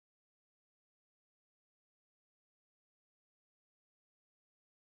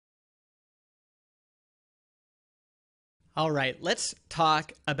All right, let's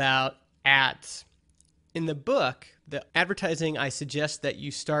talk about ads. In the book, the advertising I suggest that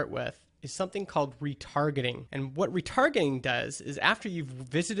you start with is something called retargeting. And what retargeting does is after you've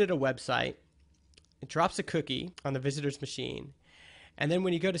visited a website, it drops a cookie on the visitor's machine. And then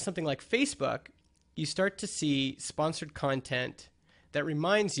when you go to something like Facebook, you start to see sponsored content that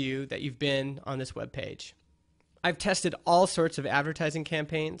reminds you that you've been on this web page. I've tested all sorts of advertising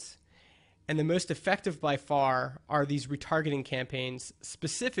campaigns, and the most effective by far are these retargeting campaigns,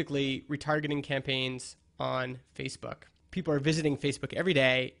 specifically retargeting campaigns on Facebook. People are visiting Facebook every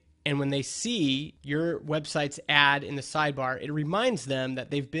day, and when they see your website's ad in the sidebar, it reminds them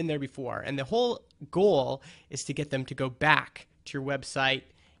that they've been there before. And the whole goal is to get them to go back to your website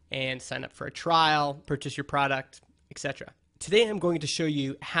and sign up for a trial, purchase your product, etc. Today I'm going to show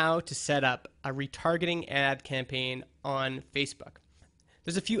you how to set up a retargeting ad campaign on Facebook.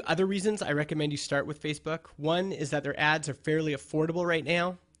 There's a few other reasons I recommend you start with Facebook. One is that their ads are fairly affordable right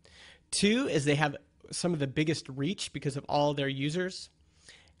now. Two is they have some of the biggest reach because of all their users.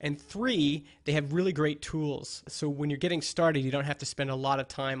 And three, they have really great tools. So when you're getting started, you don't have to spend a lot of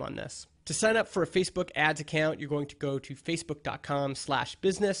time on this. To sign up for a Facebook ads account, you're going to go to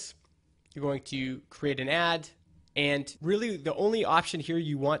Facebook.com/business. You're going to create an ad. And really the only option here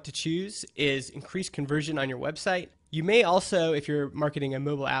you want to choose is increase conversion on your website. You may also, if you're marketing a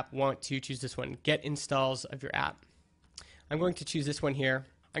mobile app, want to choose this one, get installs of your app. I'm going to choose this one here.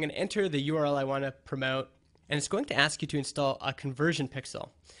 I'm going to enter the URL I want to promote, and it's going to ask you to install a conversion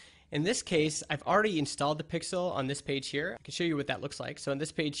pixel. In this case, I've already installed the pixel on this page here. I can show you what that looks like. So on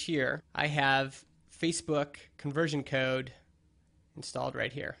this page here, I have Facebook conversion code installed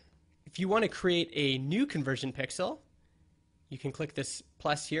right here. If you want to create a new conversion pixel, you can click this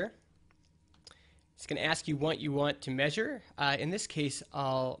plus here. It's going to ask you what you want to measure. In this case,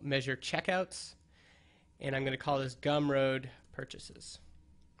 I'll measure checkouts, and I'm going to call this Gumroad purchases.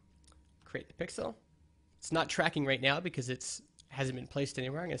 Create the pixel. It's not tracking right now because it hasn't been placed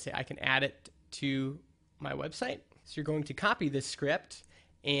anywhere. I'm going to say I can add it to my website. So you're going to copy this script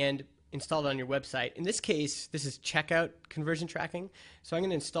and install it on your website. In this case, this is checkout conversion tracking. So I'm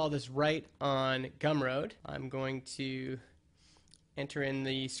going to install this right on Gumroad. I'm going to enter in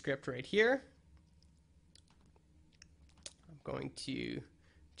the script right here. I'm going to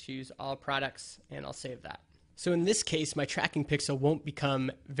choose all products, and I'll save that. So in this case, my tracking pixel won't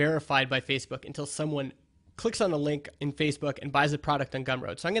become verified by Facebook until someone clicks on a link in Facebook and buys a product on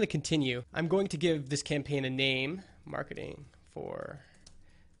Gumroad. So I'm going to continue. I'm going to give this campaign a name, Marketing for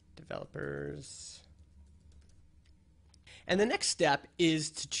Developers. And the next step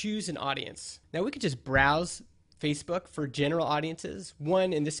is to choose an audience. Now we could just browse Facebook for general audiences.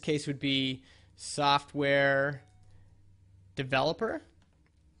 One in this case would be software developer.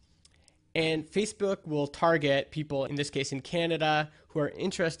 And Facebook will target people, in this case in Canada, who are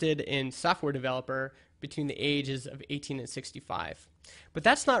interested in software developer between the ages of 18 and 65. But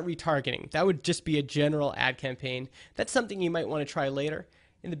that's not retargeting. That would just be a general ad campaign. That's something you might want to try later.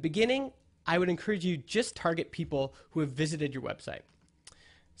 In the beginning, I would encourage you just target people who have visited your website.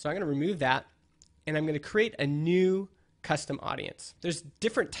 So I'm going to remove that, and I'm going to create a new custom audience. There's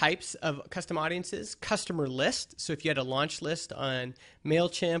different types of custom audiences. Customer list, so if you had a launch list on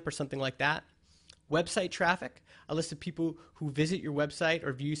MailChimp or something like that. Website traffic, a list of people who visit your website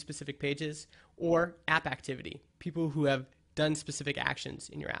or view specific pages. Or app activity, people who have done specific actions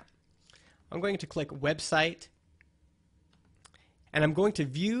in your app. I'm going to click website, and I'm going to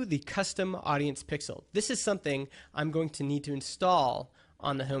view the custom audience pixel. This is something I'm going to need to install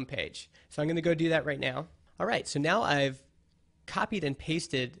on the home page. So I'm going to go do that right now. All right, so now I've copied and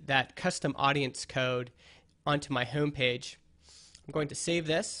pasted that custom audience code onto my home page. I'm going to save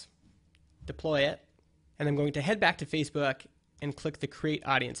this, deploy it, and I'm going to head back to Facebook and click the Create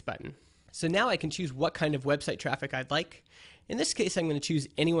Audience button. So now I can choose what kind of website traffic I'd like. In this case, I'm going to choose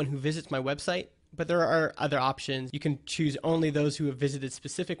anyone who visits my website, but there are other options. You can choose only those who have visited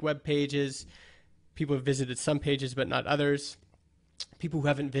specific web pages, people who have visited some pages but not others, people who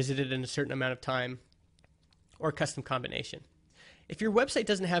haven't visited in a certain amount of time, or a custom combination. If your website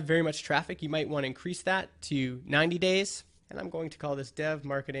doesn't have very much traffic, you might want to increase that to 90 days, and I'm going to call this Dev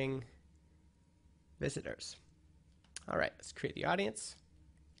Marketing Visitors. All right, let's create the audience.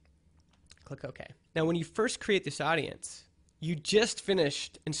 Click OK. Now when you first create this audience, you just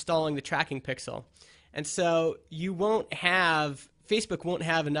finished installing the tracking pixel. And so you won't have, Facebook won't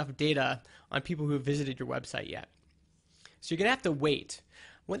have enough data on people who have visited your website yet. So you're going to have to wait.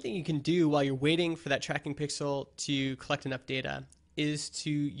 One thing you can do while you're waiting for that tracking pixel to collect enough data is to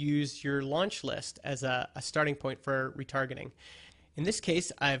use your launch list as a starting point for retargeting. In this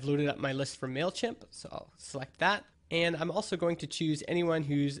case, I've loaded up my list from MailChimp, so I'll select that. And I'm also going to choose anyone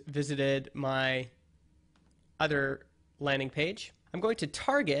who's visited my other landing page. I'm going to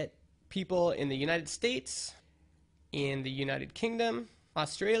target people in the United States, in the United Kingdom,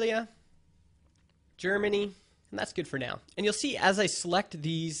 Australia, Germany, and that's good for now. And you'll see as I select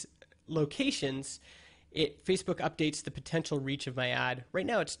these locations, Facebook updates the potential reach of my ad. Right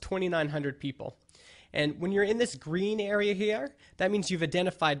now it's 2,900 people. And when you're in this green area here, that means you've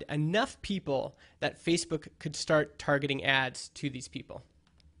identified enough people that Facebook could start targeting ads to these people.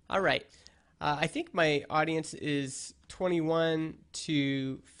 All right. I think my audience is 21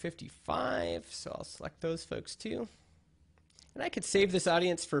 to 55, so I'll select those folks too. And I could save this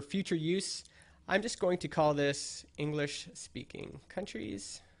audience for future use. I'm just going to call this English-speaking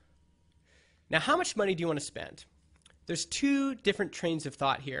countries. Now, how much money do you want to spend? There's two different trains of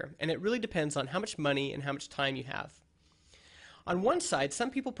thought here, and it really depends on how much money and how much time you have. On one side,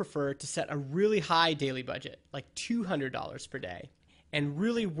 some people prefer to set a really high daily budget, like $200 per day, and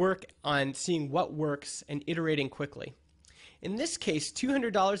really work on seeing what works and iterating quickly. In this case,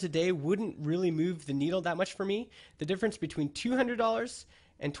 $200 a day wouldn't really move the needle that much for me. The difference between $200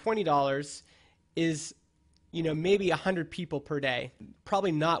 and $20 is, maybe 100 people per day.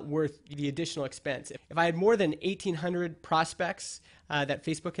 Probably not worth the additional expense. If I had more than 1,800 prospects that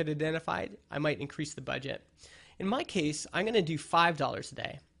Facebook had identified, I might increase the budget. In my case, I'm going to do $5 a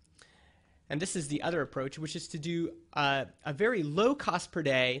day. And this is the other approach, which is to do a very low cost per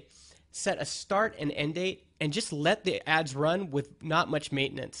day, set a start and end date, and just let the ads run with not much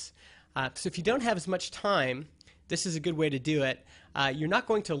maintenance. So if you don't have as much time, this is a good way to do it. You're not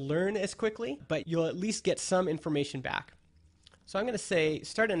going to learn as quickly, but you'll at least get some information back. So I'm going to say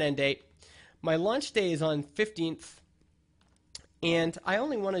start and end date. My launch day is on 15th, and I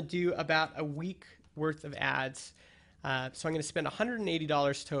only want to do about a week worth of ads. So I'm going to spend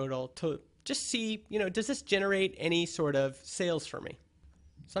 $180 total to just see, does this generate any sort of sales for me?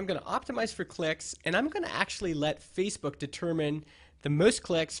 So I'm going to optimize for clicks, and I'm going to actually let Facebook determine the most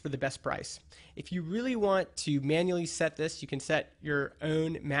clicks for the best price. If you really want to manually set this, you can set your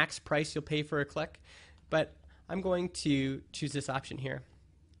own max price you'll pay for a click, but I'm going to choose this option here.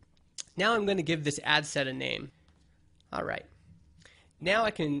 Now I'm going to give this ad set a name. All right. Now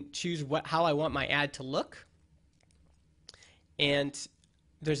I can choose how I want my ad to look, and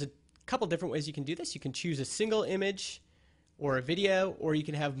there's a couple different ways you can do this. You can choose a single image or a video, or you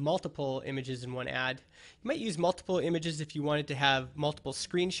can have multiple images in one ad. You might use multiple images if you wanted to have multiple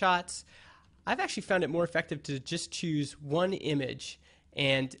screenshots. I've actually found it more effective to just choose one image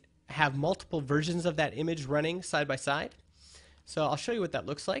and have multiple versions of that image running side by side. So I'll show you what that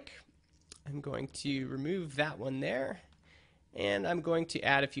looks like. I'm going to remove that one there, and I'm going to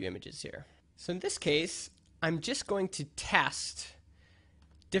add a few images here. So in this case, I'm just going to test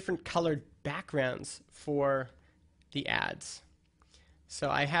different colored backgrounds for the ads. So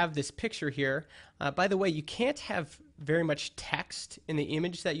I have this picture here. By the way, you can't have very much text in the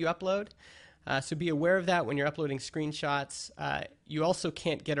image that you upload. So be aware of that when you're uploading screenshots. You also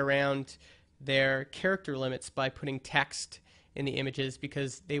can't get around their character limits by putting text in the images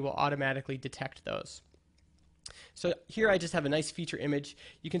because they will automatically detect those. So here I just have a nice feature image.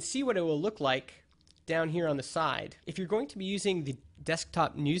 You can see what it will look like down here on the side. If you're going to be using the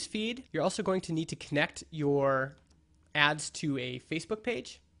desktop newsfeed, you're also going to need to connect your ads to a Facebook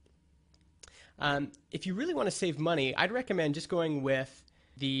page. If you really want to save money, I'd recommend just going with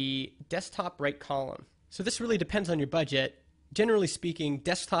the desktop right column. So this really depends on your budget. Generally speaking,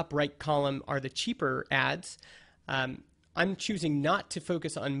 desktop right column are the cheaper ads. I'm choosing not to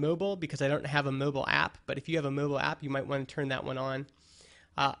focus on mobile because I don't have a mobile app, but if you have a mobile app, you might want to turn that one on.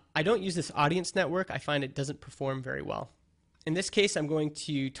 I don't use this audience network. I find it doesn't perform very well. In this case, I'm going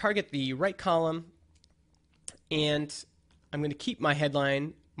to target the right column, and I'm going to keep my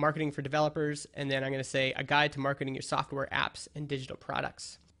headline, marketing for developers, and then I'm going to say a guide to marketing your software, apps, and digital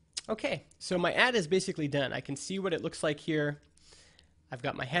products. Okay, so my ad is basically done. I can see what it looks like here. I've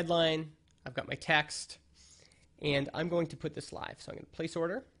got my headline, I've got my text, and I'm going to put this live. So I'm going to place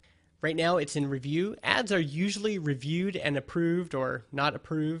order. Right now it's in review. Ads are usually reviewed and approved or not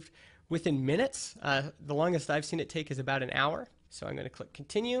approved within minutes. The longest I've seen it take is about an hour. So I'm going to click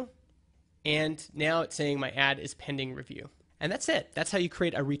continue. And now it's saying my ad is pending review. And that's it. That's how you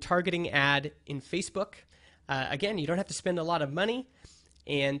create a retargeting ad in Facebook. Again, you don't have to spend a lot of money.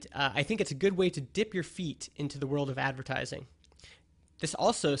 And I think it's a good way to dip your feet into the world of advertising. This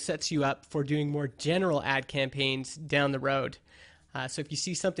also sets you up for doing more general ad campaigns down the road. So if you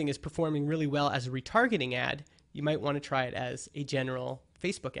see something is performing really well as a retargeting ad, you might want to try it as a general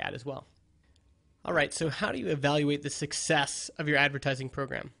Facebook ad as well. All right, so how do you evaluate the success of your advertising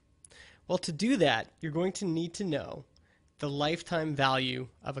program? Well, to do that, you're going to need to know the lifetime value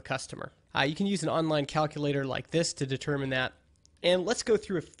of a customer. You can use an online calculator like this to determine that. And let's go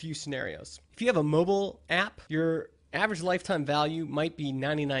through a few scenarios. If you have a mobile app, your average lifetime value might be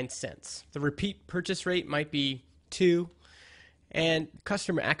 99 cents. The repeat purchase rate might be 2. And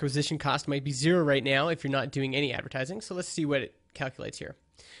customer acquisition cost might be 0 right now if you're not doing any advertising. So let's see what it calculates here.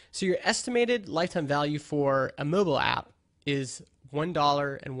 So your estimated lifetime value for a mobile app is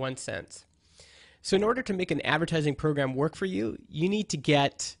 $1.01. So in order to make an advertising program work for you, you need to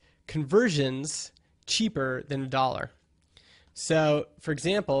get conversions cheaper than $1. So for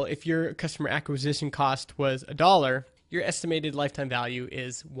example, if your customer acquisition cost was $1, your estimated lifetime value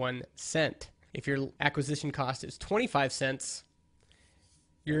is 1 cent. If your acquisition cost is 25 cents,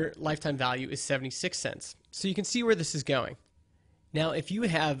 your lifetime value is 76 cents. So you can see where this is going. Now, if you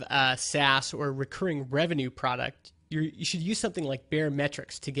have a SaaS or recurring revenue product, you should use something like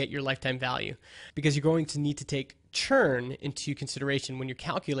Baremetrics to get your lifetime value, because you're going to need to take churn into consideration when you're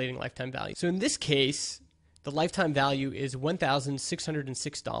calculating lifetime value. So in this case, the lifetime value is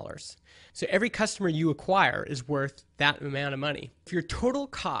 $1,606. So every customer you acquire is worth that amount of money. If your total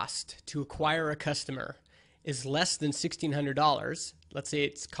cost to acquire a customer is less than $1,600, let's say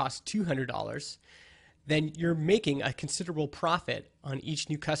it's cost $200, then you're making a considerable profit on each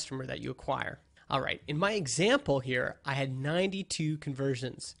new customer that you acquire. All right, in my example here, I had 92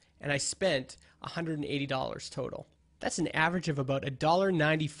 conversions and I spent $180 total. That's an average of about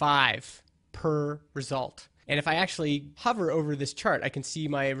 $1.95 per result. And if I actually hover over this chart, I can see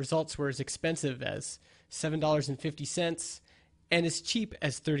my results were as expensive as $7.50 and as cheap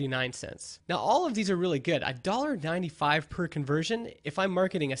as 39 cents. Now, all of these are really good. $1.95 per conversion. If I'm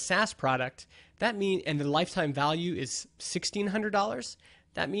marketing a SaaS product, that means, and the lifetime value is $1,600,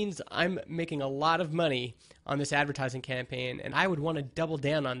 that means I'm making a lot of money on this advertising campaign, and I would want to double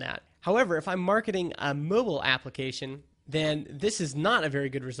down on that. However, if I'm marketing a mobile application, then this is not a very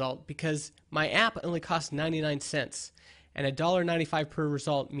good result because my app only costs 99 cents, and $1.95 per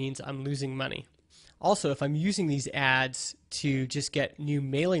result means I'm losing money. Also, if I'm using these ads to just get new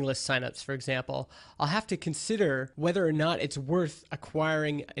mailing list signups, for example, I'll have to consider whether or not it's worth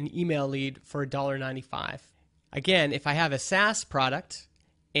acquiring an email lead for $1.95. Again, if I have a SaaS product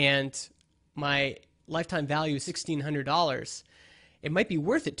and my lifetime value is $1,600, it might be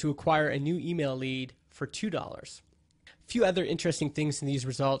worth it to acquire a new email lead for $2. A few other interesting things in these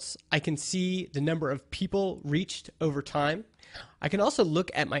results. I can see the number of people reached over time. I can also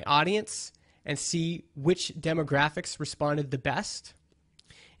look at my audience and see which demographics responded the best.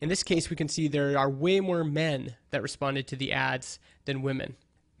 In this case, we can see there are way more men that responded to the ads than women.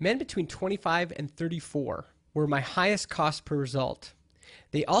 Men between 25 and 34 were my highest cost per result.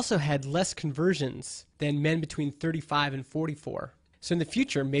 They also had less conversions than men between 35 and 44. So in the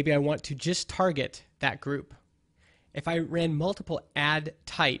future, maybe I want to just target that group. If I ran multiple ad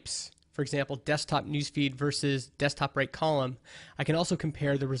types, for example, desktop newsfeed versus desktop right column, I can also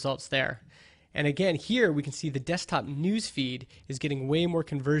compare the results there. And again, here we can see the desktop newsfeed is getting way more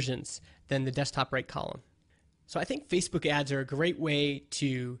conversions than the desktop right column. So I think Facebook ads are a great way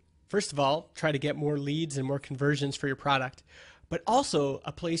to, first of all, try to get more leads and more conversions for your product, but also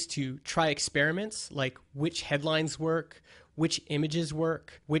a place to try experiments like which headlines work, which images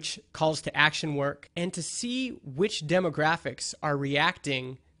work, which calls to action work, and to see which demographics are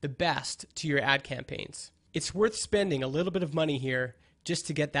reacting the best to your ad campaigns. It's worth spending a little bit of money here just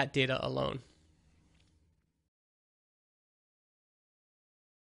to get that data alone.